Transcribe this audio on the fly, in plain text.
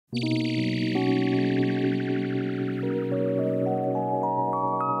When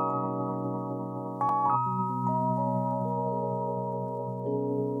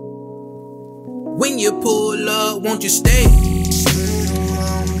you pull up, won't you stay?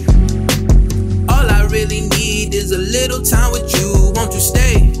 All I really need is a little time with you, won't you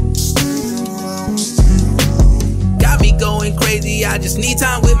stay? Got me going crazy, I just need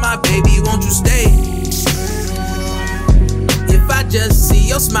time with my baby, won't you stay? If I just see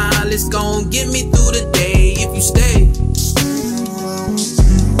your smile, it's gon' get me through the day if you stay.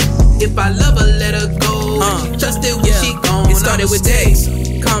 If I love her, let her go, trust it when she gone. It started with days,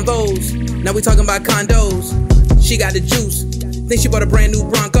 convos, now we talking about condos. She got the juice, think she bought a brand new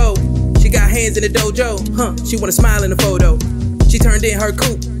Bronco. She got hands in the dojo, she wanna smile in the photo. She turned in her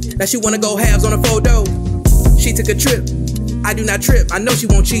coupe, now she wanna go halves on a photo. She took a trip, I do not trip, I know she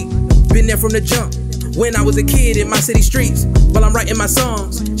won't cheat. Been there from the jump, when I was a kid in my city streets. While I'm writing my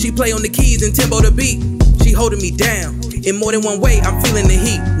songs, she play on the keys and tempo the beat. She holding me down, in more than one way, I'm feeling the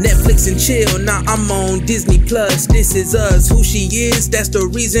heat. Netflix and chill, now I'm on Disney Plus. This is us, who she is, that's the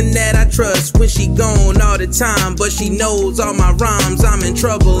reason that I trust. When she gone all the time, but she knows all my rhymes. I'm in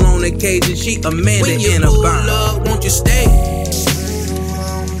trouble on occasion, she Amanda in a bind. When you pull up, won't you stay?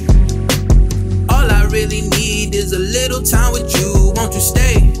 All I really need is a little time with you, won't you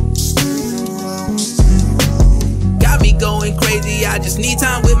stay? Got me going crazy, I just need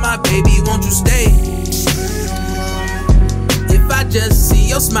time with my baby, won't you stay? If I just see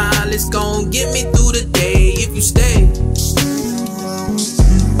your smile, it's gon' get me through the day if you stay.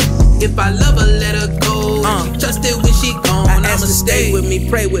 If I love her, let her go, trust it when she gone, I'ma stay with me,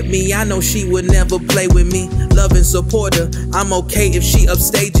 pray with me, I know she would never play with me. Love and support her, I'm okay if she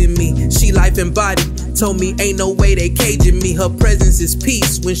upstaging me. She life and body, told me ain't no way they caging me. Her presence is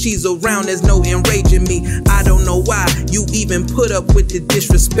peace, when she's around there's no enraging me. I don't know why you even put up with the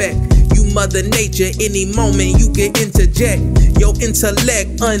disrespect. You mother nature, any moment you can interject. Your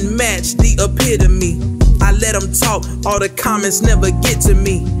intellect unmatched, the epitome. I let them talk, all the comments never get to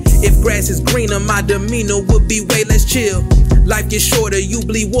me. If grass is greener, my demeanor would be way less chill. Life gets shorter, you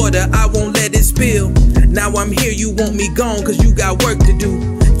bleed water, I won't let it spill. Now I'm here, you want me gone, cause you got work to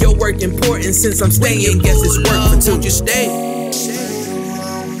do. Your work important, since I'm staying, guess it's work for two. Won't you stay?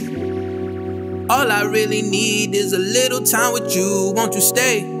 All I really need is a little time with you, won't you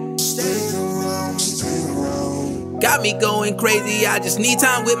stay? Got me going crazy, I just need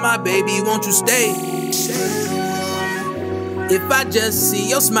time with my baby, won't you stay? If I just see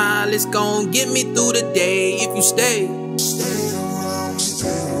your smile, it's gon' get me through the day if you stay.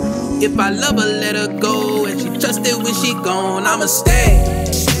 If I love her, let her go, and she trust it when she gone, I'ma stay.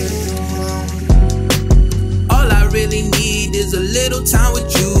 All I really need is a little time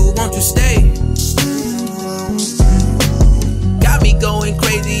with you, won't you stay? Got me going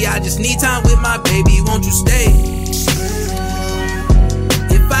crazy, I just need time with my baby, won't you stay?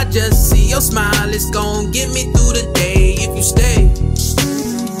 If I just see your smile, it's gon' get me through the day